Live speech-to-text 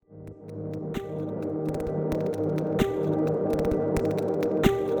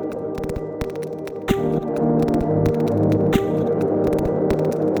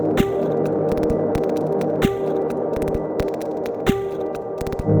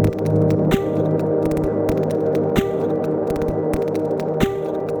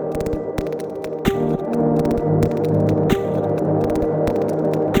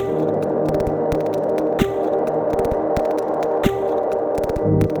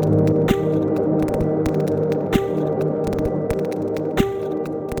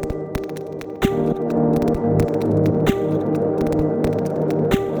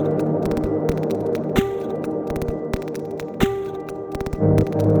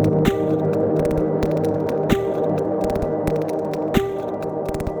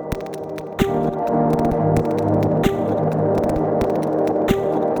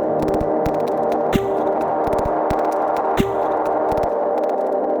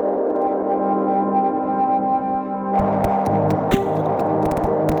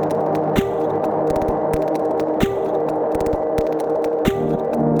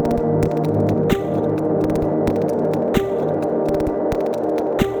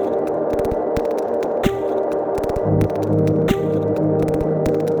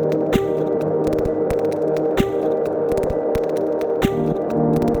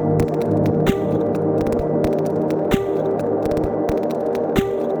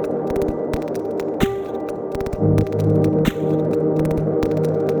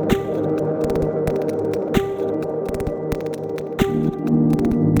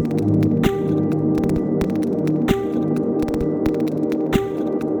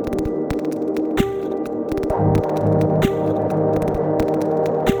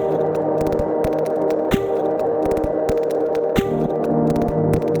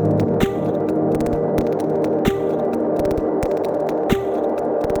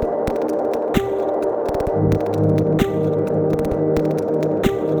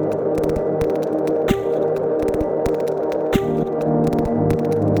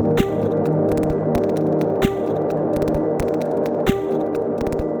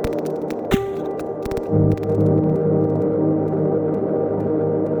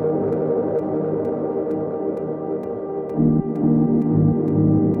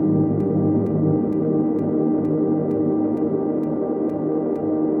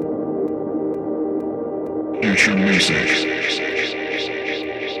Future Music.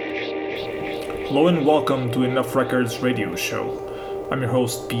 Hello and welcome to Enough Records radio show. I'm your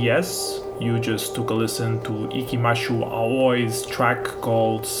host PS. You just took a listen to Ikimashu Aoi's track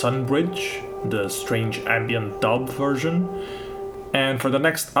called Sunbridge, the strange ambient dub version. And for the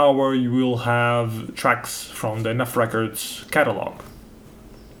next hour you will have tracks from the Enough Records catalog.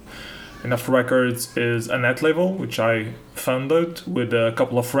 Enough Records is a net label which I founded with a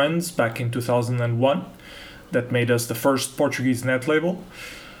couple of friends back in 2001 that made us the first Portuguese net label.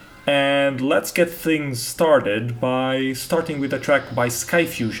 And let's get things started by starting with a track by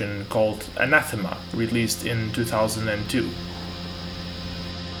Skyfusion called Anathema, released in 2002.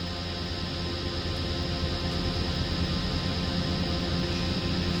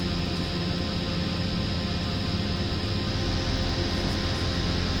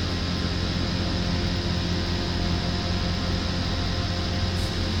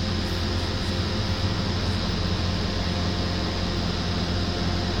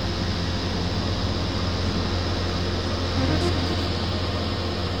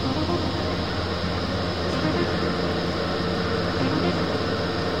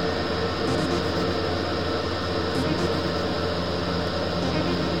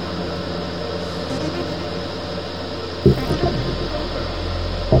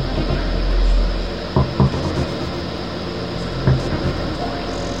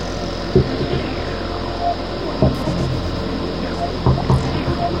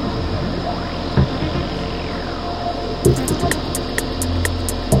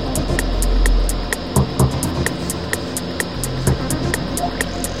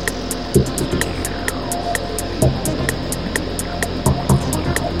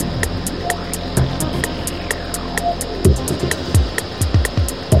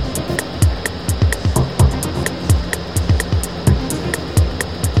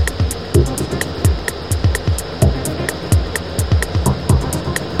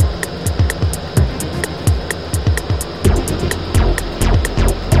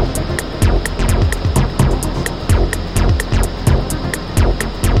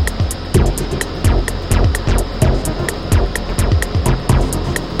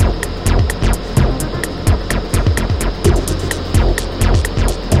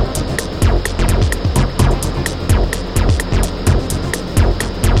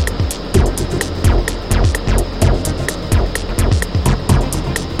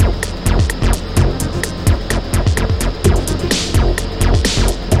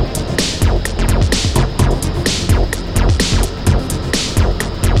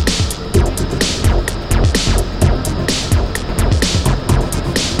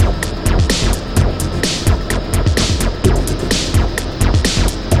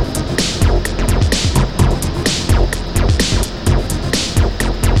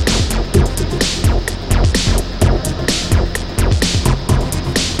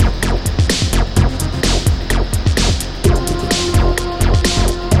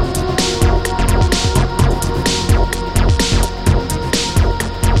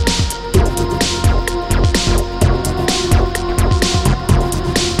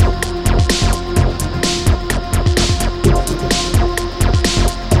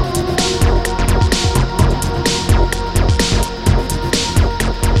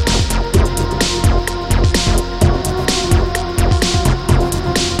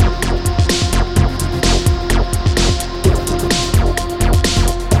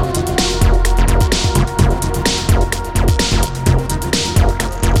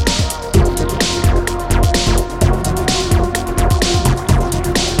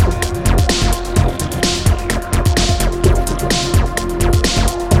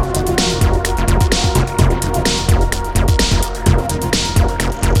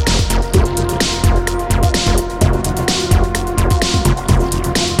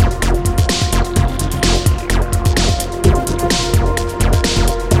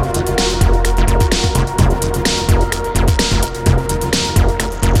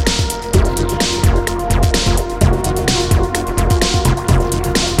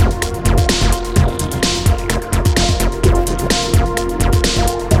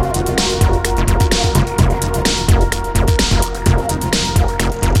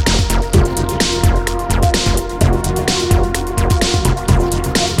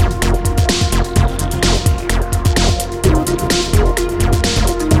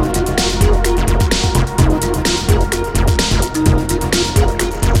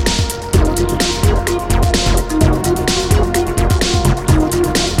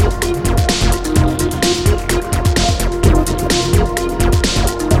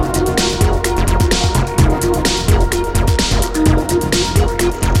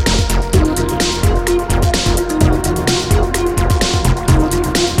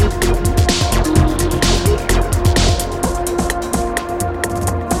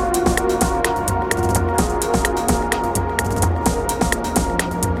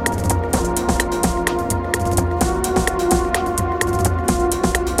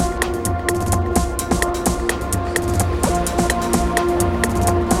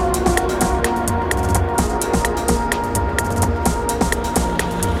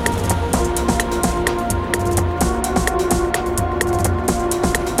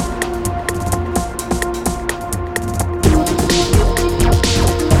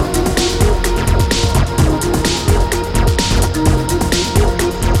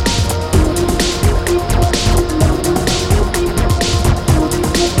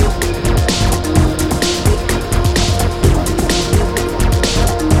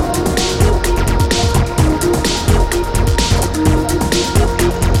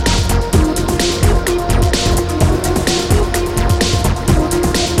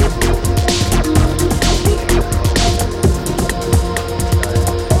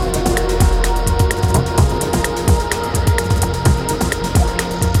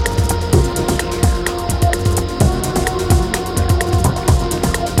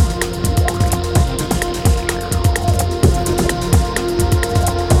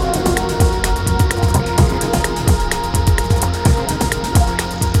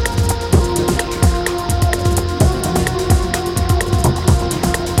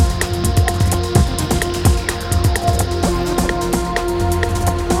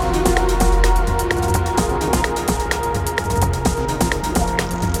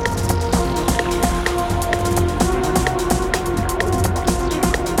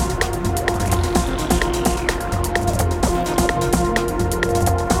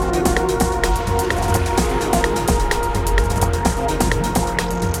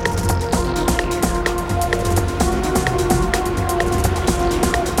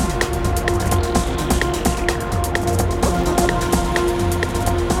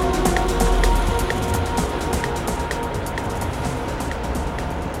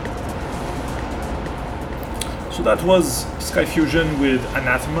 So that was Sky Fusion with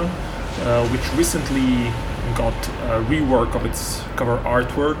Anathema, which recently got a rework of its cover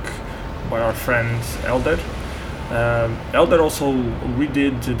artwork by our friend Elder. Elder also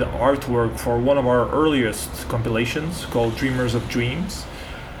redid the artwork for one of our earliest compilations called Dreamers of Dreams,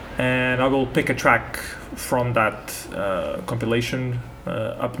 and I will pick a track from that compilation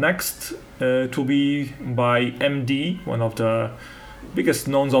up next. It will be by MD, one of the biggest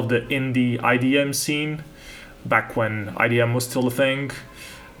knowns of the indie IDM scene, back when IDM was still a thing.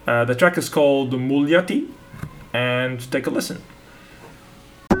 The track is called Mulyati, and take a listen.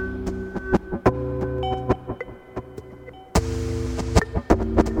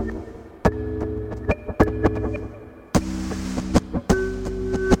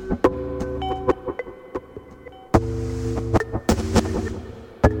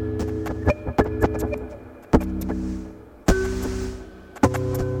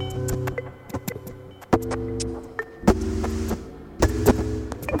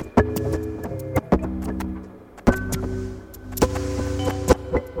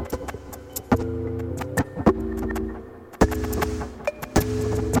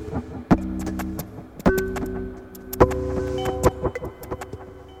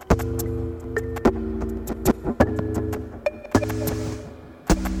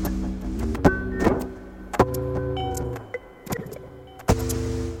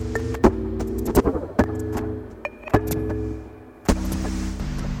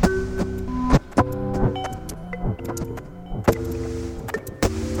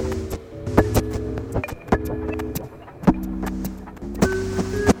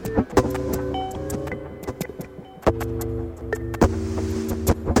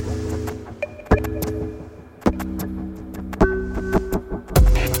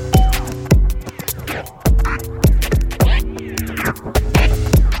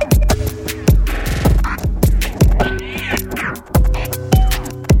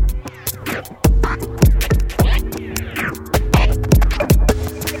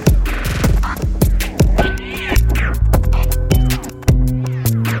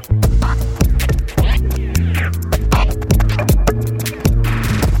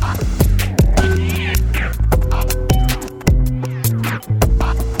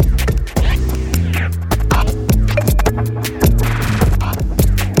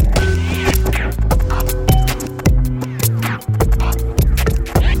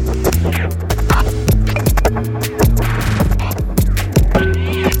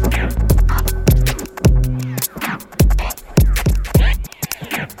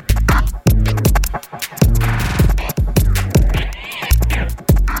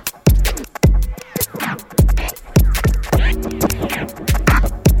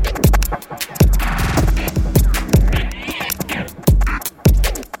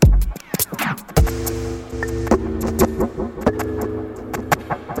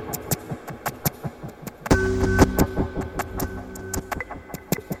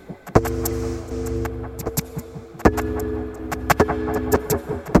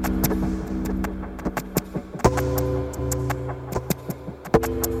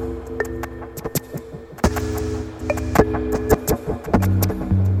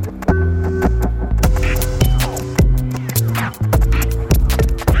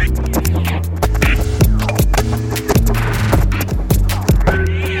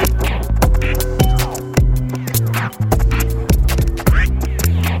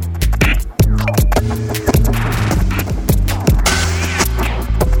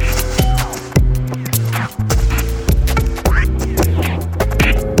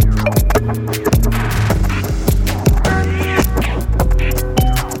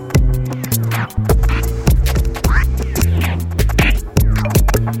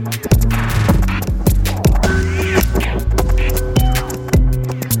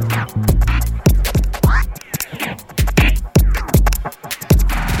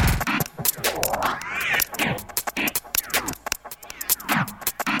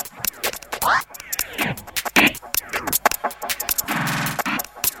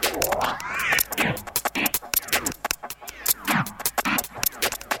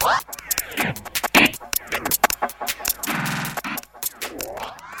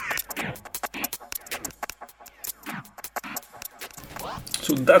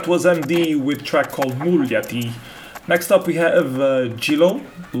 So that was MD with a track called Mulyati. Next up we have Gilo,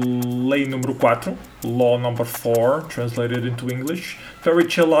 Lei Número 4, Law Number 4, translated into English. Very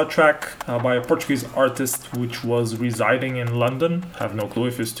chill out track by a Portuguese artist which was residing in London. Have no clue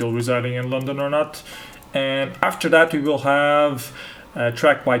if he's still residing in London or not. And after that we will have a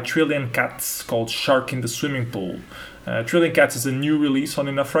track by Trillion Cats called Shark in the Swimming Pool. Trillion Cats is a new release on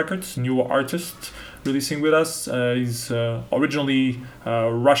Enough Records, new artist. releasing with us. He's originally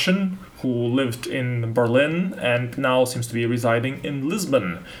Russian, who lived in Berlin and now seems to be residing in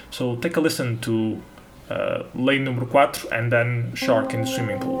Lisbon. So take a listen to Lei Número 4 and then Shark in the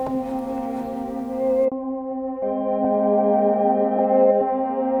Swimming Pool.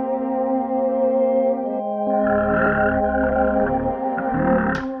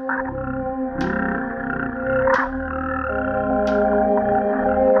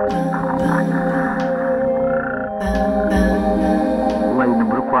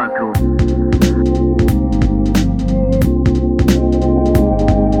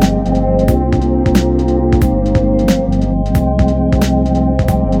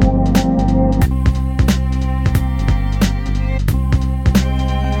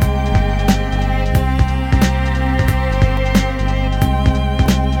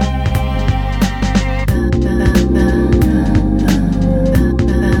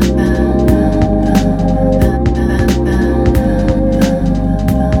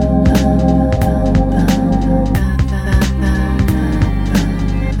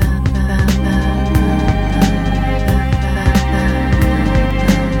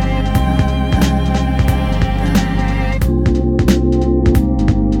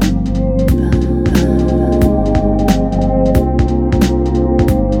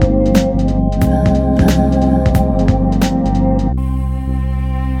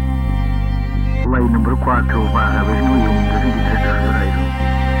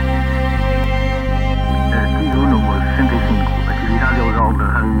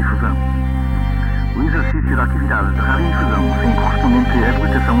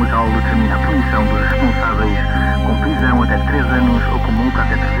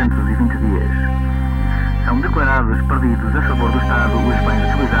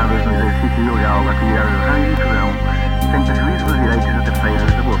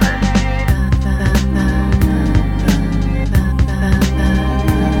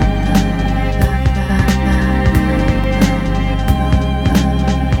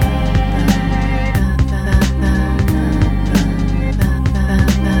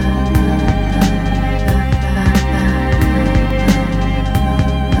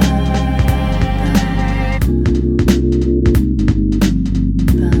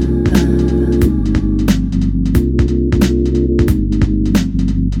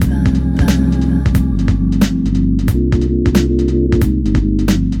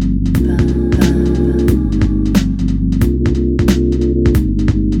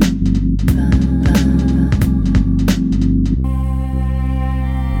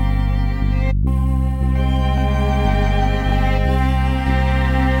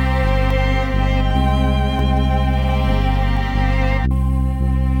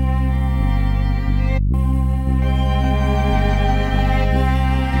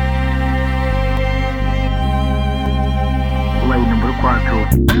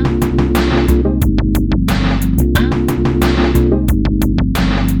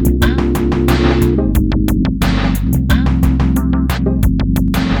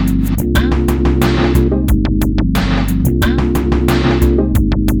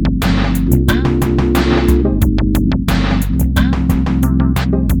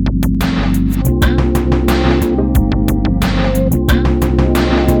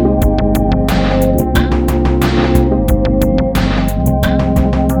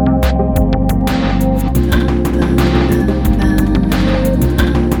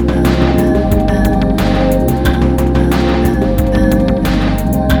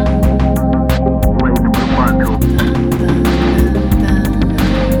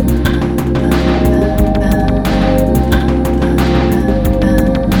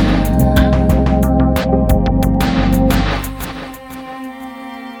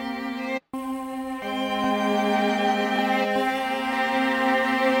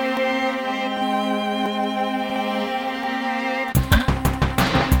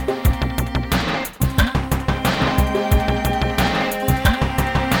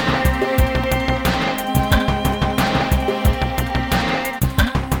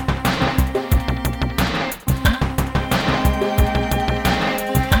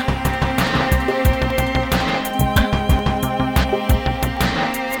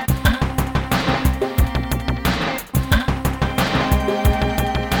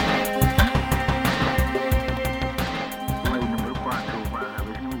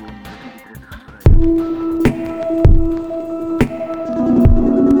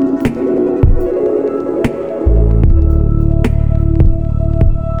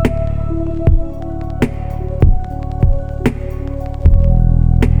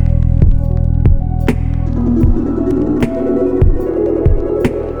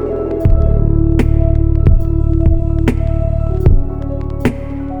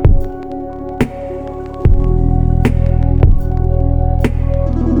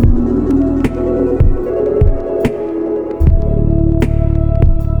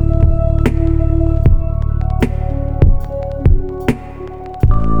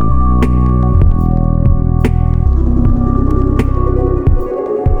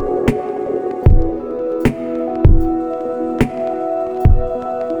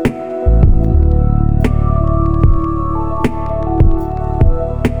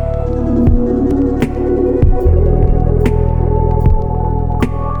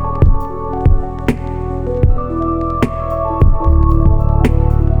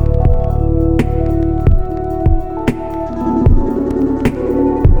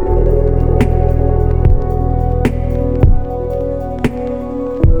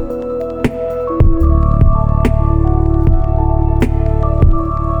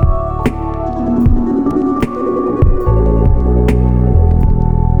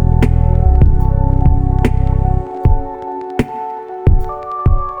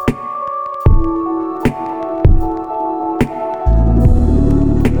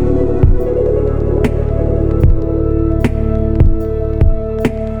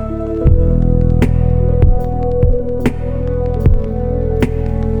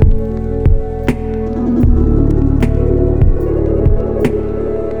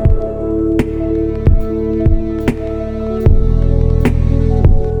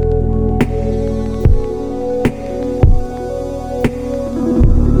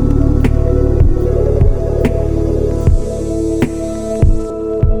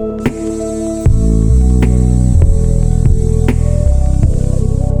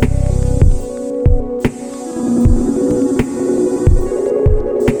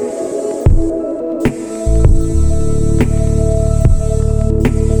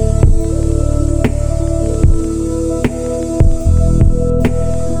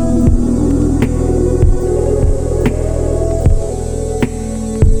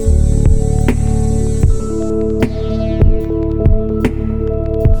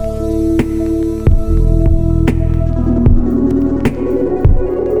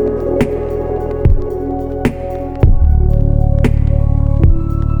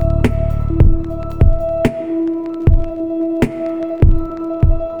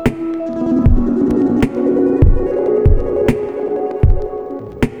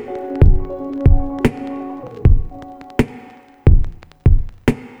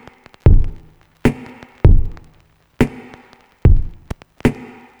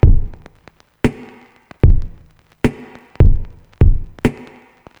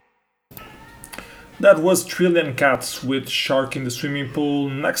 That was Trillion Cats with Shark in the Swimming Pool.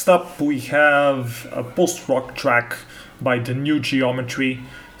 Next up, we have a post rock track by The New Geometry.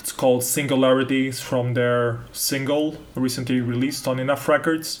 It's called Singularities from their single recently released on Enough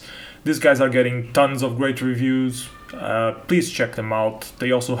Records. These guys are getting tons of great reviews. Please check them out.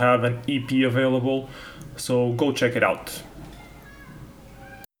 They also have an EP available, so go check it out.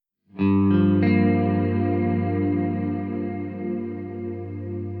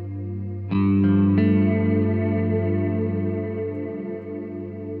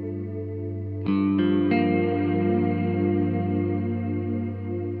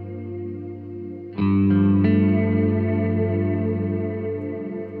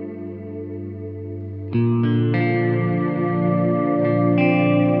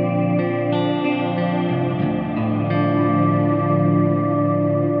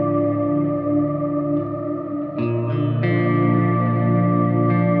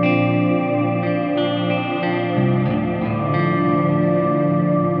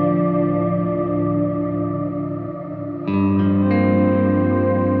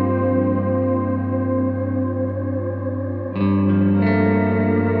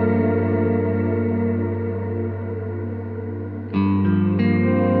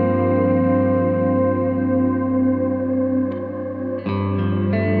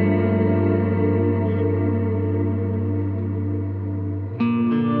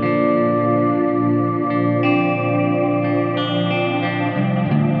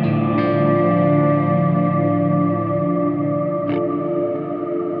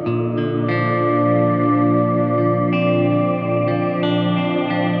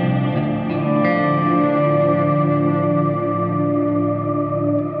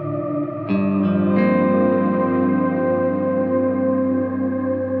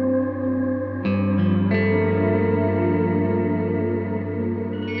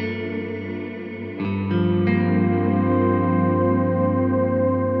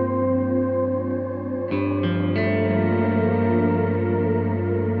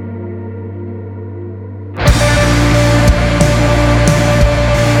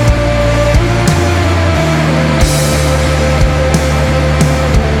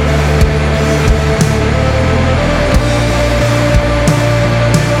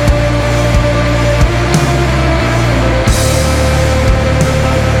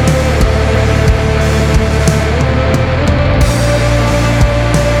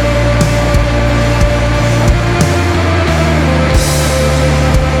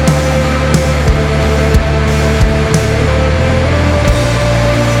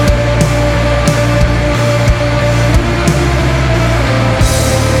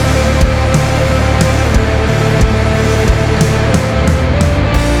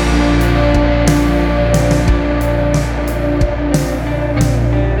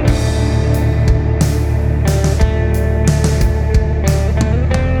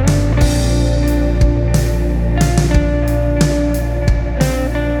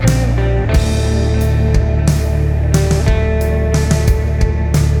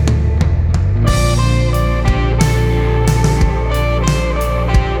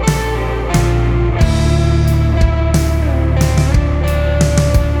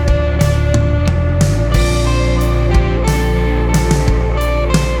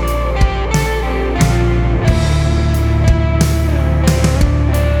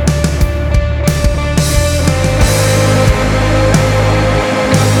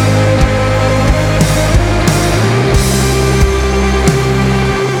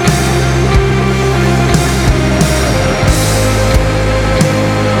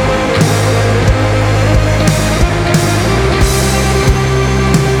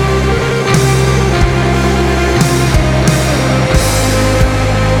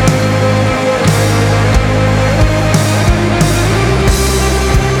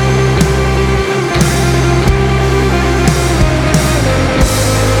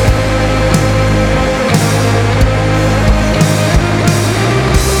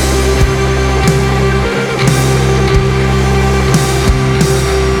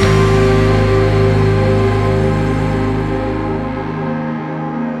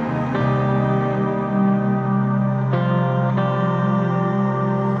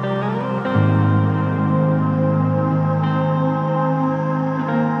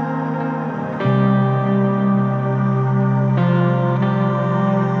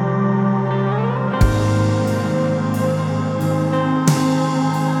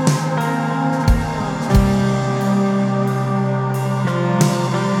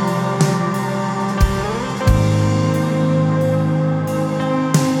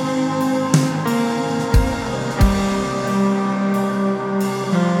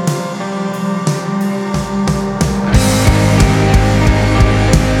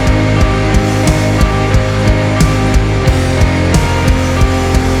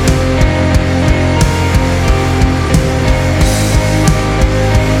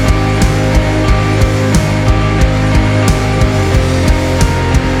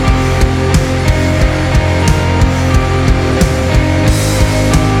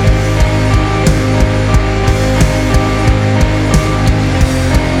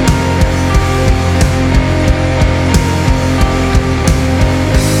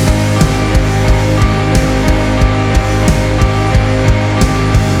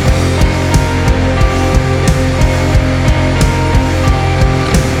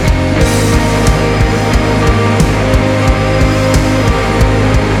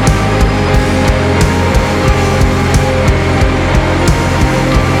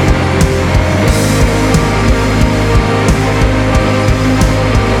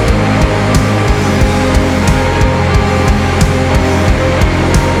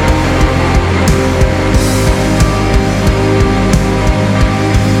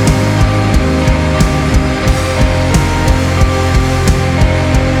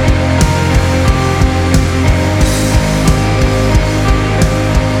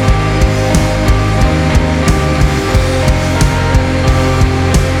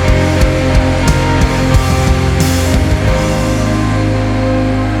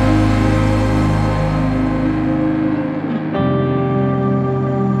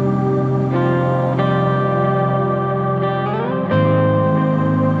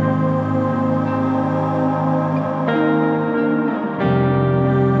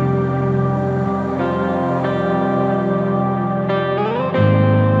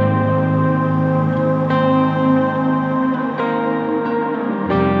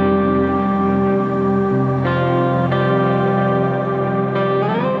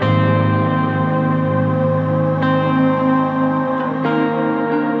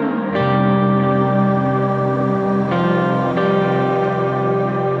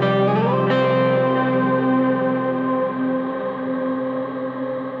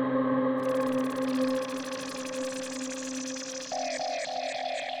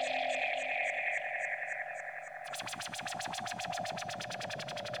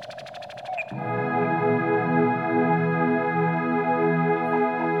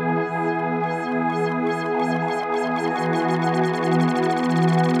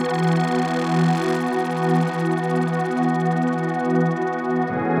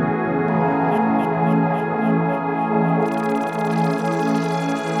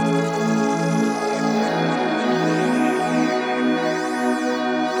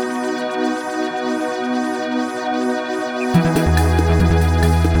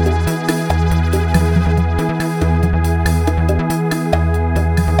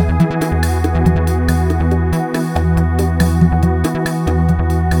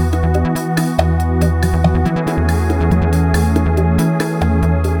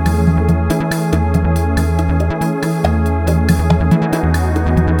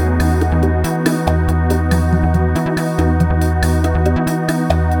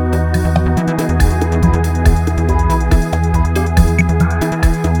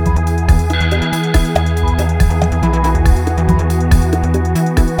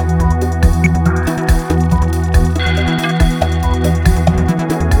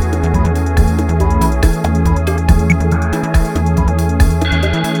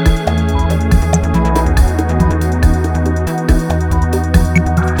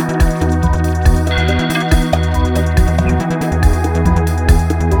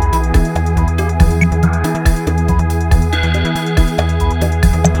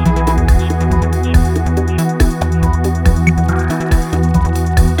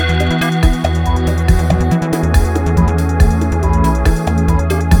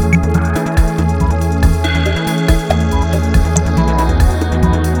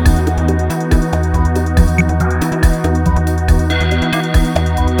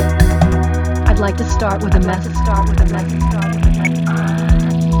 start with a message.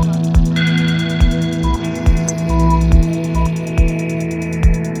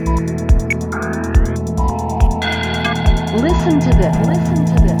 Listen to this.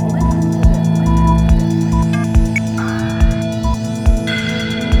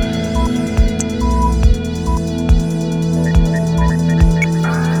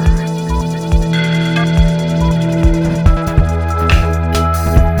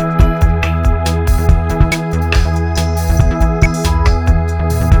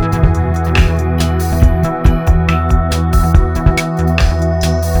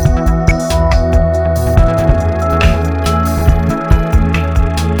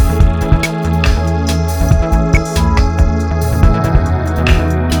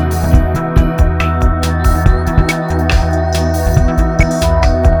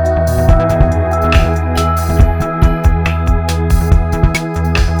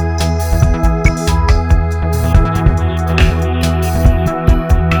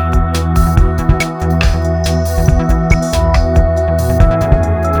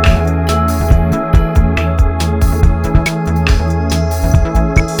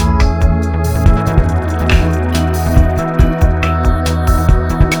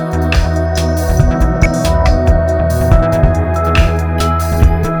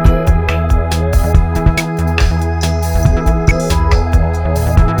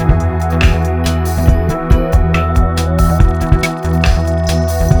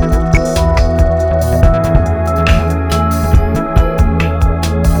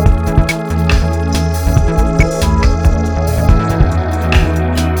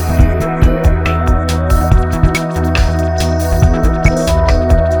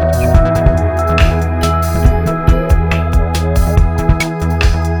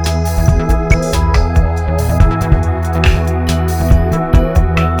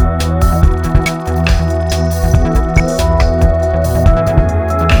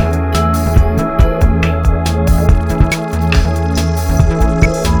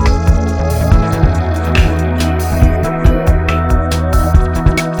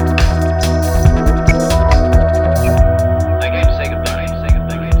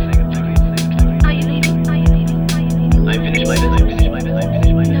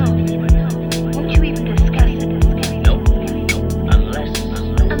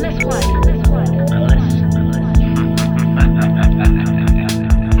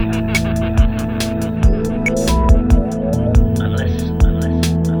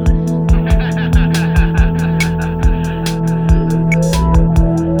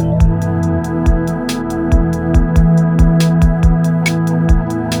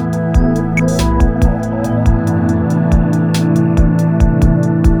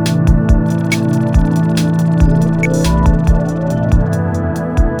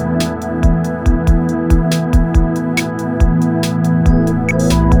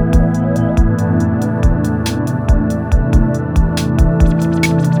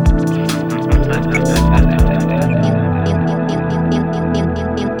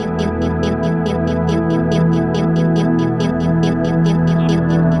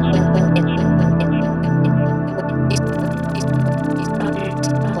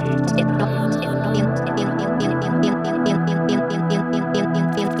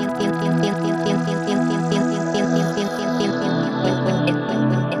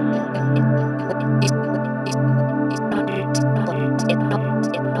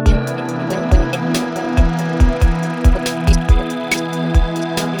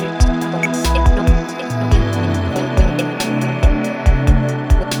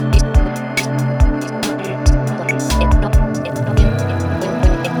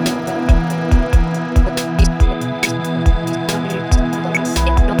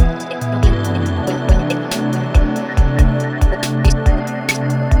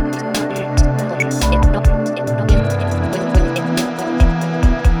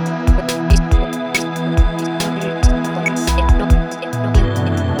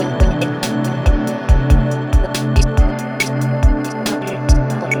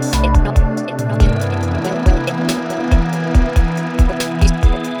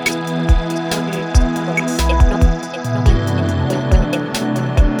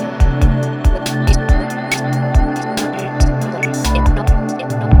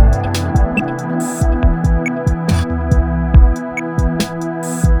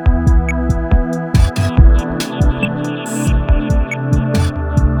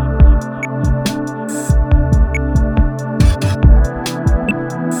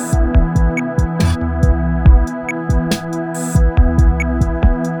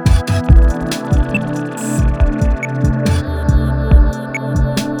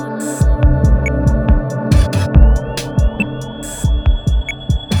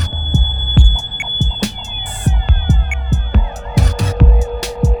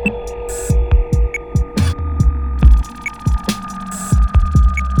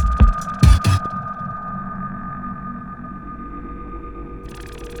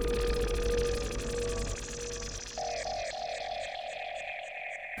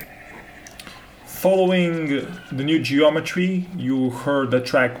 Following the new Geometry, you heard a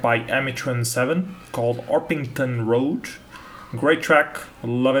track by Amitron 7 called Orpington Road. Great track,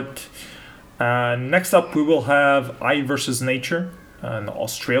 love it. Next up, we will have I vs Nature, an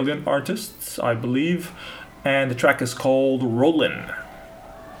Australian artist, I believe, and the track is called Rollin'.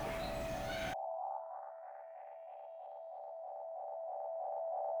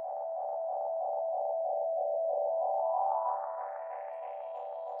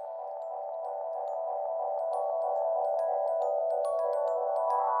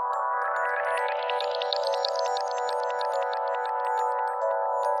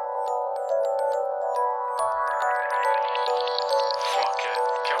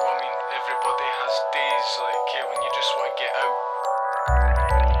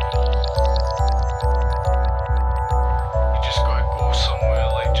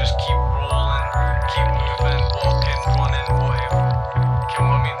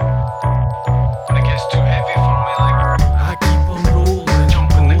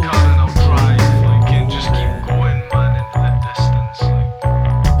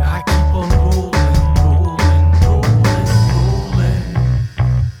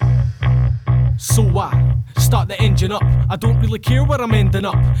 I don't really care where I'm ending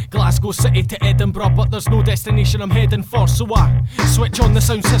up. Glasgow City to Edinburgh, but there's no destination I'm heading for. So I switch on the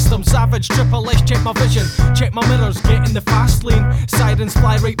sound system, savage, triple S, check my vision, check my mirrors, get in the fast lane. Sirens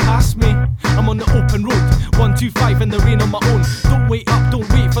fly right past me. I'm on the open road, 125 in the rain on my own. Don't wait up, don't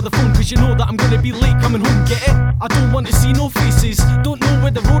wait for the phone, cause you know that I'm gonna be late coming home, get it? I don't want to see no faces, don't know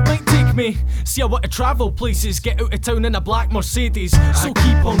where the road might take me. See I want to travel places, get out of town in a black Mercedes. So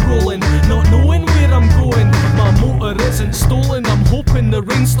keep on rolling, not knowing where I'm going. My motor isn't stolen, I'm hoping the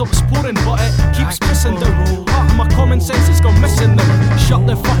rain stops pouring, but it keeps pissing down. Part of my common sense has gone missing now. Shut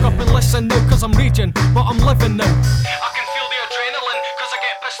the fuck up and listen now, cause I'm raging, but I'm living now. I can feel the adrenaline, cause I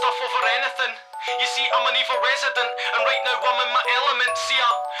get pissed off over anything. You see, I'm an evil resident, and right now I'm in my element. See, I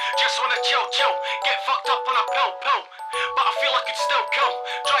just wanna chill, get fucked up on a pill, but I feel I could still kill,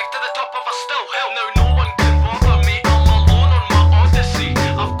 drive to the top of a still hill. Now no one can bother me, I'm alone on my odyssey.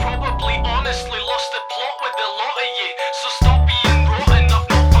 I've probably honestly lost the plot with the lot of ye, so stop being rotten. I've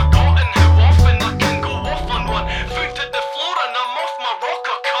not forgotten how often I can go off on one. Foot to the floor and I'm off my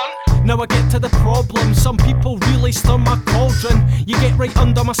rocker, cunt. Now I get to the problem, some people really stir my cauldron. You get right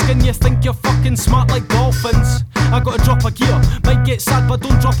under my skin, you think you're fucking smart like dolphins. I gotta drop a gear, might get sad but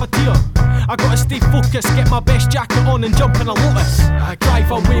don't drop a tear. I gotta stay focused, get my best jacket on and jump in a Lotus. I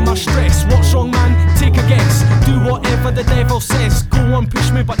drive away my stress, what's wrong man? Take a guess, do whatever the devil says. Go on,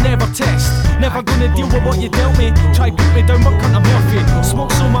 push me but never test. Never gonna deal with what you dealt me. Try put me down but cunt I'm Murphy.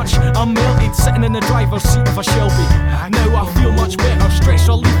 Smoke so much I'm melted, sitting in the driver's seat of a Shelby. Now I feel much better, stress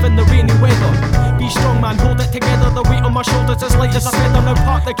relief in the rainy weather. Be strong man, hold it together, the weight on my shoulders as light as a feather. Now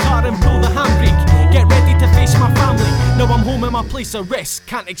park the car and pull the handbrake, get ready to face my family. Now I'm home in my place of rest,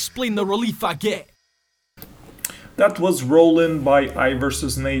 can't explain the relief I get. That was Rollin' by I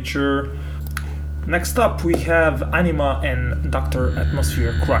vs Nature. Next up we have Anima and Dr.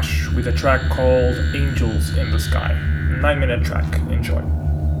 Atmosphere Crush with a track called Angels in the Sky. 9-minute track, enjoy.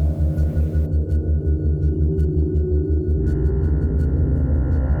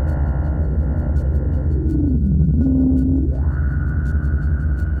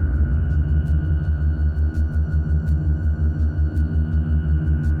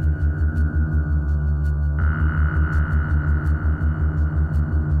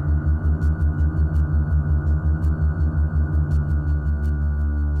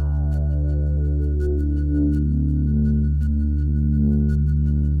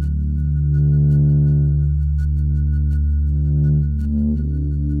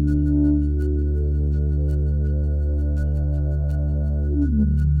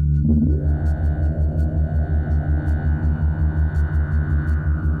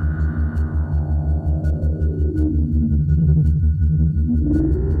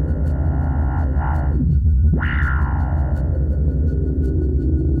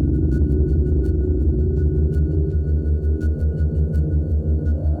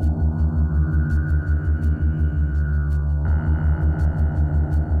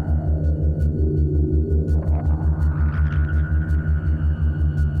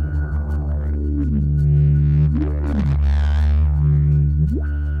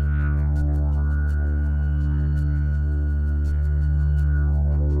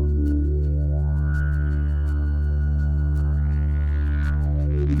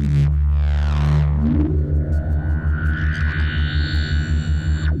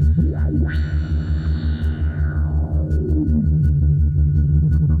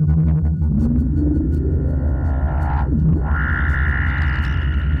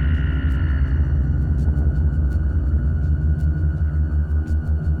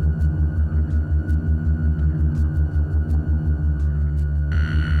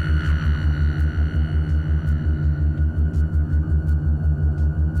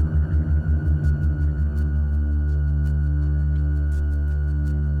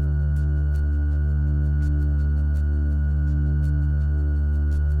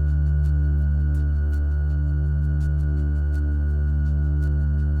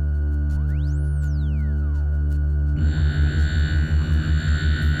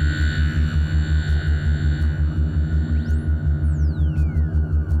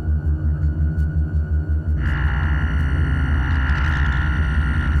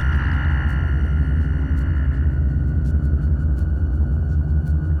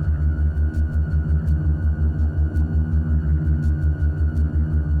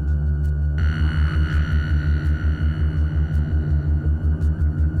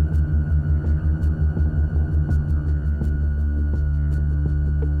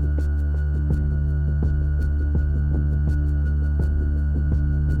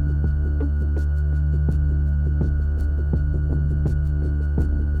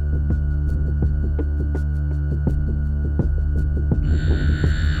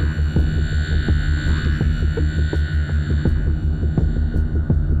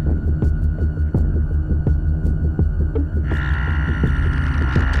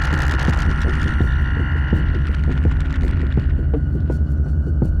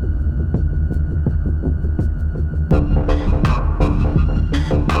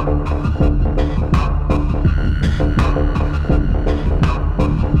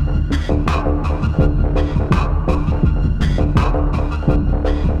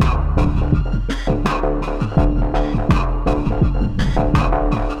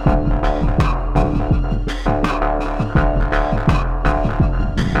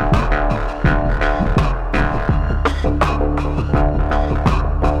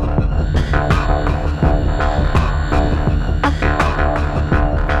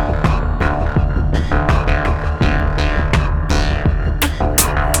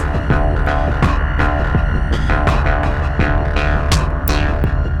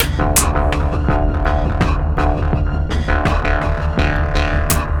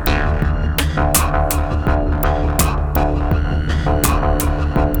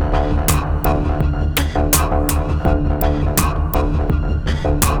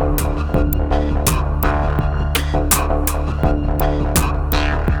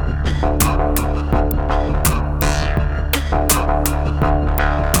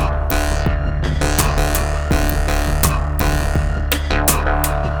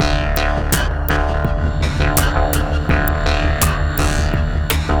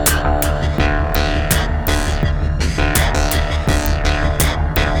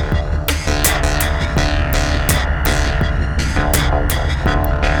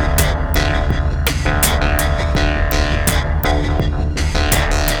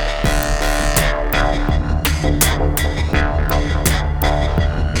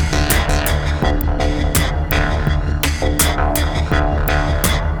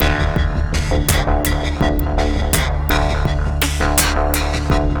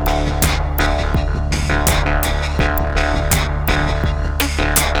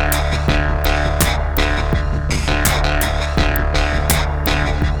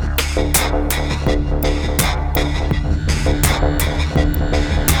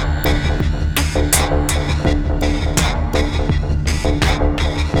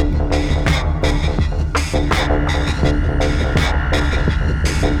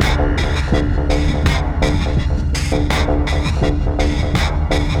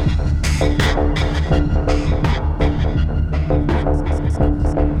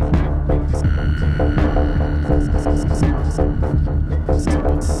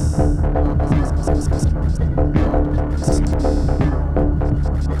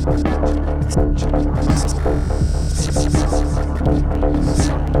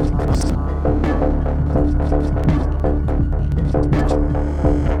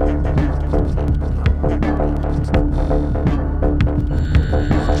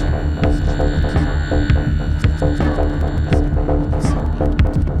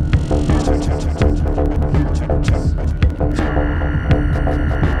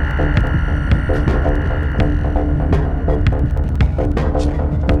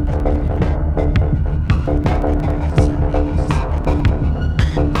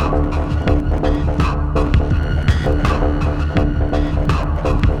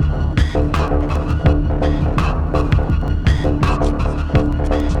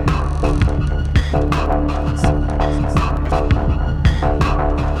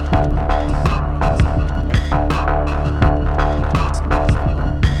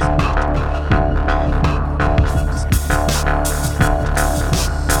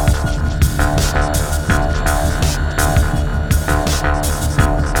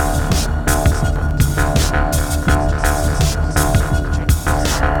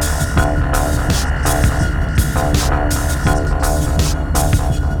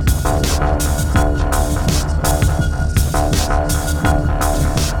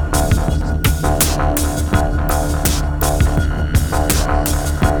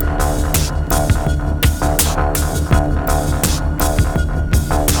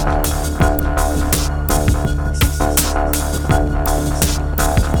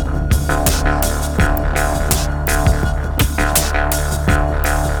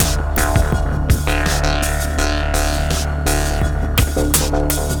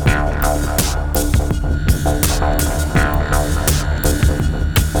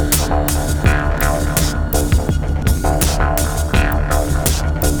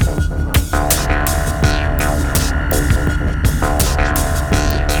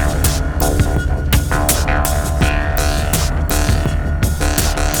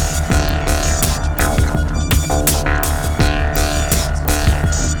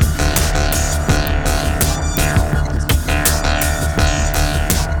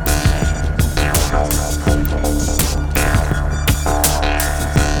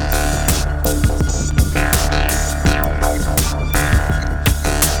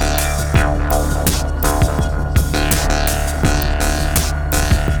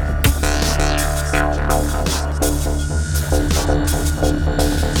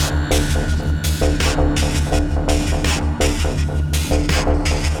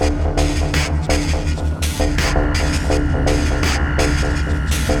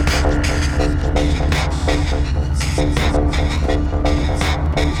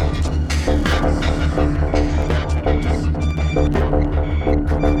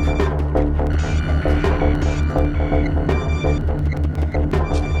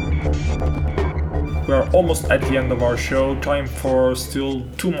 almost at the end of our show. Time for still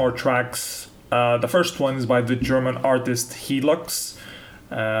 2 more tracks. The first one is by the German artist Helux.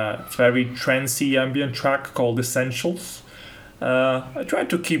 Very trancey ambient track called Essentials. I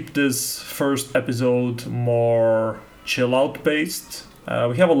tried to keep this first episode more chill out based.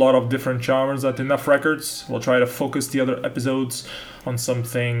 We have a lot of different genres at Enough Records. We'll try to focus the other episodes on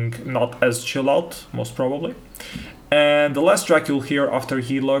something not as chill out, most probably. And the last track you'll hear after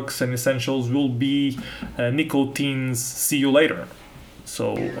Helux and Essentials will be Nicotine's See You Later.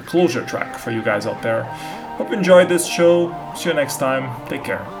 So a closure track for you guys out there. Hope you enjoyed this show. See you next time. Take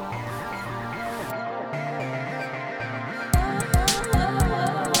care.